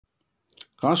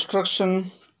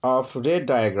Construction of ray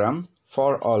diagram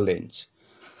for all lanes.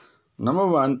 Number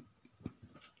one,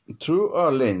 through a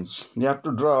lens, you have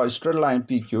to draw a straight line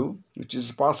PQ which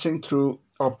is passing through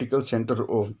optical center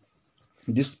O.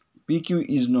 This PQ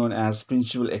is known as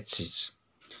principal axis.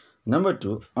 Number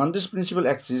two, on this principal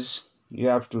axis, you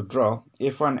have to draw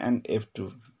F1 and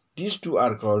F2. These two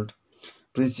are called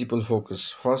principal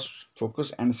focus, first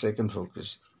focus and second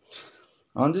focus.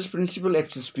 On this principal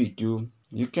axis PQ,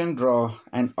 you can draw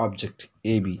an object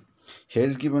AB. Here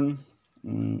is given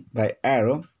by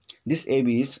arrow. This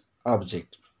AB is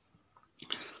object.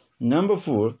 Number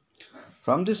 4,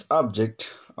 from this object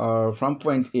or from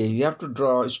point A, you have to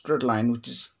draw a straight line which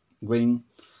is going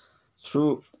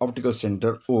through optical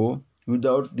center O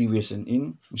without deviation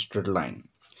in straight line.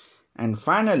 And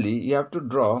finally, you have to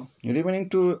draw remaining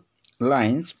two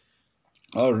lines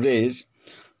or rays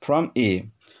from A.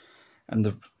 And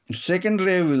the second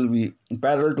ray will be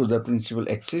parallel to the principal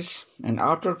axis, and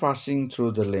after passing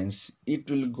through the lens, it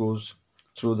will go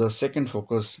through the second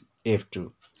focus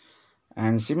F2.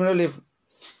 And similarly,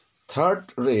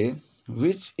 third ray,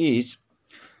 which is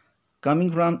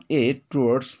coming from A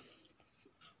towards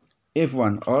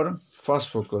F1 or first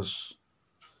focus.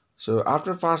 So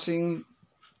after passing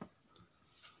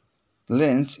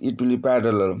lens, it will be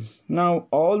parallel. Now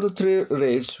all the three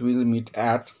rays will meet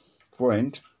at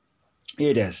point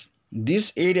A dash.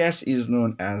 This A dash is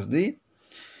known as the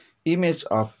image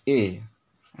of A,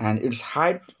 and its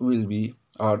height will be,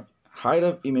 or height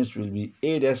of image will be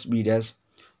A dash B dash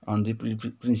on the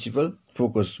principal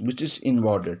focus, which is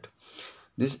inverted.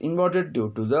 This inverted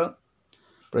due to the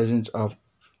presence of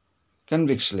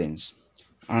convex lens.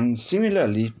 And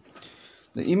similarly,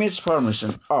 the image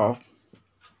formation of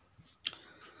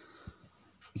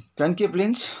concave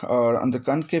lens or on the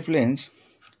concave lens,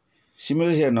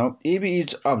 similar here. Now AB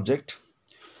is object.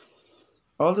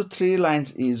 All the three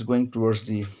lines is going towards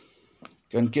the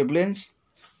concave lens.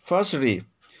 First ray,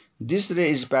 this ray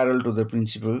is parallel to the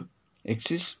principal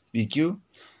axis PQ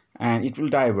and it will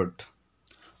divert,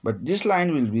 but this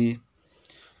line will be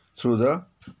through the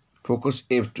focus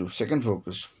F2, second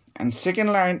focus, and second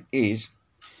line is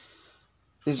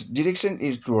its direction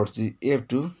is towards the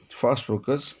F2, first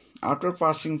focus. After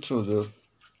passing through the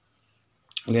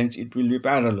lens, it will be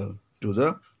parallel to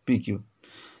the PQ.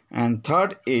 And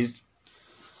third is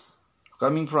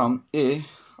coming from A,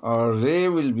 or ray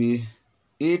will be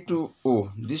A to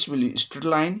O. This will be straight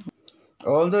line.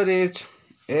 All the rays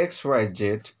X, Y,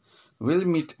 Z will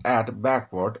meet at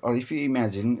backward, or if you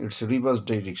imagine its reverse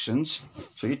directions,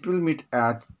 so it will meet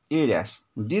at A dash.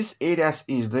 This A dash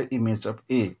is the image of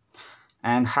A,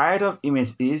 and height of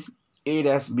image is A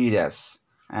dash B dash,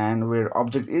 and where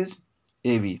object is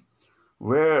AB,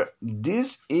 where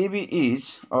this AB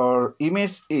is or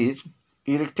image is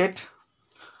erected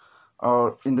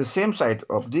or in the same side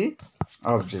of the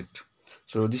object.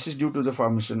 So this is due to the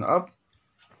formation of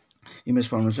image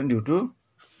formation due to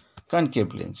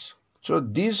concave lens. So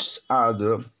these are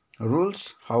the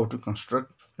rules how to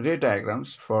construct ray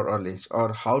diagrams for a lens,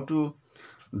 or how to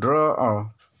draw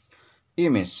a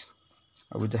image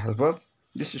with the help of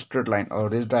this straight line or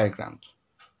ray diagrams.